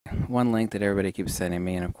one link that everybody keeps sending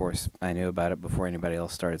me, and of course I knew about it before anybody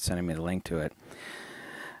else started sending me the link to it,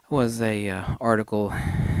 was a article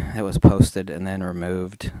that was posted and then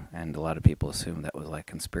removed, and a lot of people assumed that was like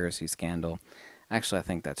conspiracy scandal. Actually, I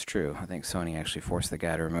think that's true. I think Sony actually forced the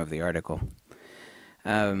guy to remove the article,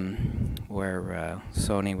 where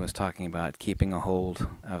Sony was talking about keeping a hold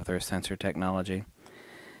of their sensor technology.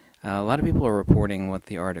 A lot of people are reporting what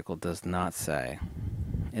the article does not say.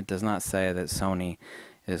 It does not say that Sony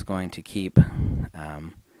is going to keep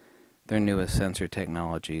their newest sensor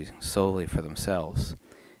technology solely for themselves.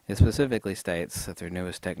 It specifically states that their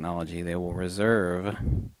newest technology they will reserve,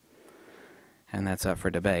 and that's up for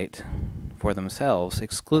debate, for themselves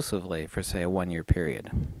exclusively for, say, a 1-year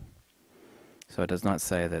period. So it does not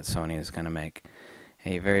say that Sony is going to make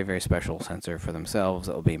a very, very special sensor for themselves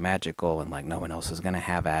that will be magical and like no one else is going to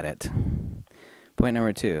have at it. Point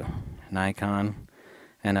number 2, Nikon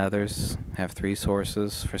and others have 3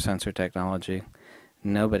 sources for sensor technology.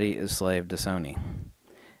 Nobody is slave to Sony.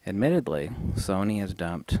 Admittedly, Sony has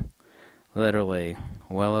dumped literally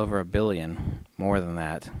well over $1 billion, more than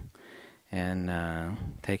that, in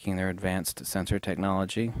taking their advanced sensor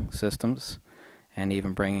technology systems and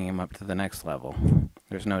even bringing them up to the next level.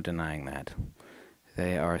 There's no denying that.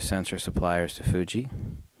 They are sensor suppliers to Fuji,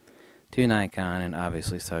 to Nikon, and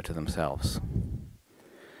obviously so to themselves.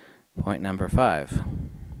 Point number 5.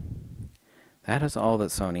 That is all that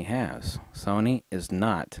Sony has. Sony is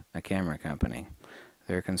not a camera company.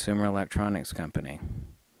 They're a consumer electronics company.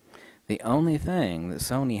 The only thing that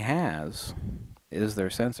Sony has is their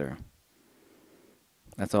sensor.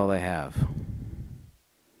 That's all they have.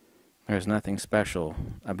 There's nothing special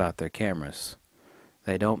about their cameras.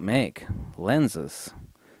 They don't make lenses.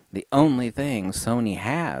 The only thing Sony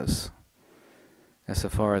has, as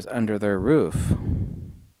far as under their roof,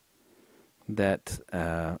 that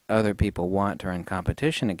other people want or in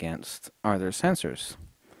competition against, are their sensors.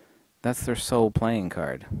 That's their sole playing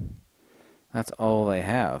card. That's all they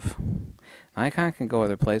have. Nikon can go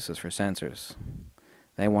other places for sensors.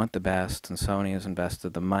 They want the best, and Sony has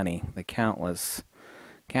invested the money, the countless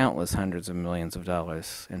hundreds of millions of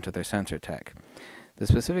dollars into their sensor tech. The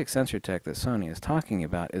specific sensor tech that Sony is talking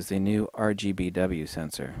about is the new RGBW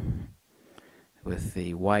sensor with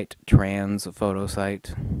the white trans photo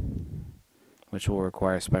site, which will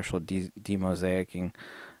require special demosaicing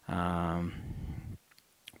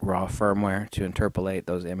raw firmware to interpolate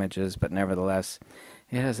those images, but nevertheless,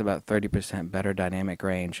 it has about 30% better dynamic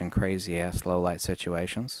range in crazy-ass low-light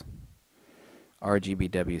situations.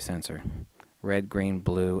 RGBW sensor. Red, green,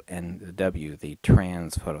 blue, and the W, the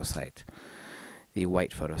trans photo site. The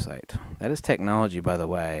white photo site. That is technology, by the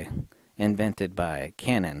way, invented by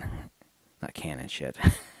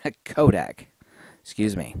Kodak.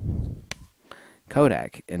 Excuse me.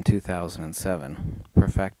 Kodak in 2007,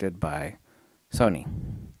 perfected by Sony.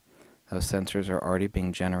 Those sensors are already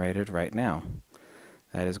being generated right now.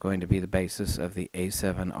 That is going to be the basis of the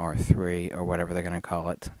A7R3, or whatever they're going to call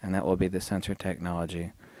it, and that will be the sensor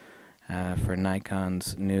technology for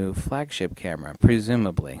Nikon's new flagship camera,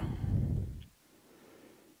 presumably.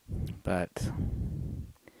 But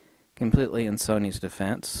completely in Sony's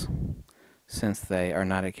defense, since they are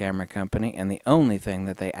not a camera company, and the only thing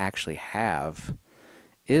that they actually have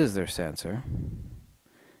is their sensor,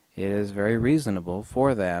 it is very reasonable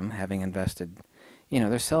for them, having invested,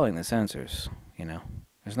 they're selling the sensors,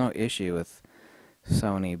 There's no issue with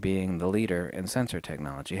Sony being the leader in sensor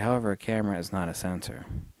technology. However, a camera is not a sensor.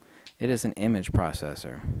 It is an image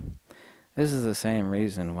processor. This is the same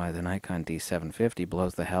reason why the Nikon D750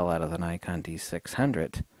 blows the hell out of the Nikon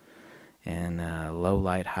D600 in low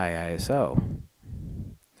light, high ISO.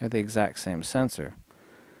 They're the exact same sensor.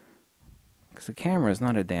 Because the camera is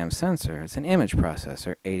not a damn sensor. It's an image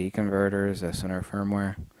processor. 80 converters, SNR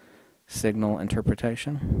firmware, signal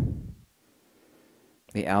interpretation.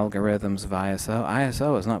 The algorithms of ISO.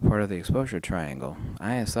 ISO is not part of the exposure triangle.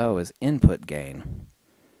 ISO is input gain.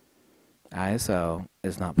 ISO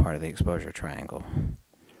is not part of the exposure triangle.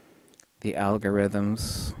 The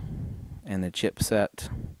algorithms and the chipset,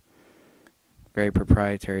 very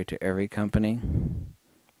proprietary to every company.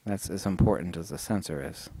 That's as important as the sensor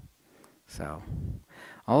is. So,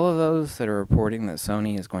 all of those that are reporting that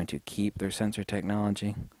Sony is going to keep their sensor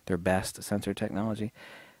technology, their best sensor technology,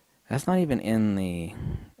 that's not even in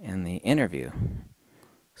the interview.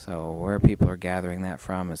 So where people are gathering that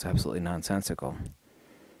from is absolutely nonsensical.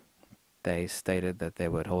 They stated that they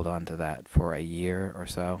would hold on to that for a year or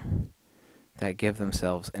so. That give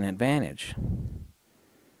themselves an advantage.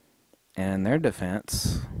 And in their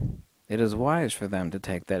defense, it is wise for them to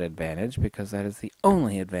take that advantage because that is the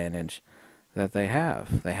only advantage that they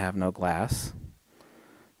have. They have no glass.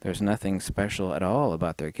 There's nothing special at all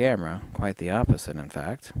about their camera, quite the opposite, in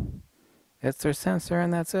fact. It's their sensor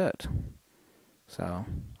and that's it. So,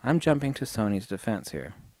 I'm jumping to Sony's defense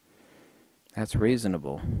here. That's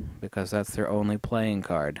reasonable, because that's their only playing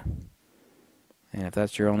card. And if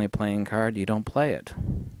that's your only playing card, you don't play it.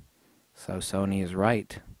 So Sony is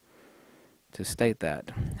right to state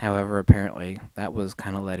that. However, apparently, that was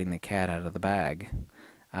kind of letting the cat out of the bag.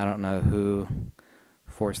 I don't know who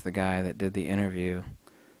forced the guy that did the interview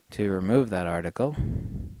to remove that article,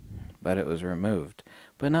 but it was removed.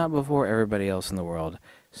 But not before everybody else in the world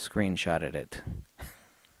screenshotted it.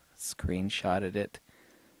 Screenshotted it?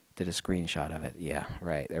 Did a screenshot of it. Yeah,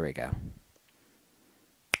 right, there we go.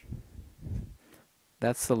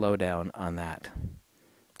 That's the lowdown on that.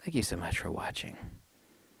 Thank you so much for watching.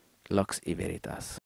 Lux y Veritas.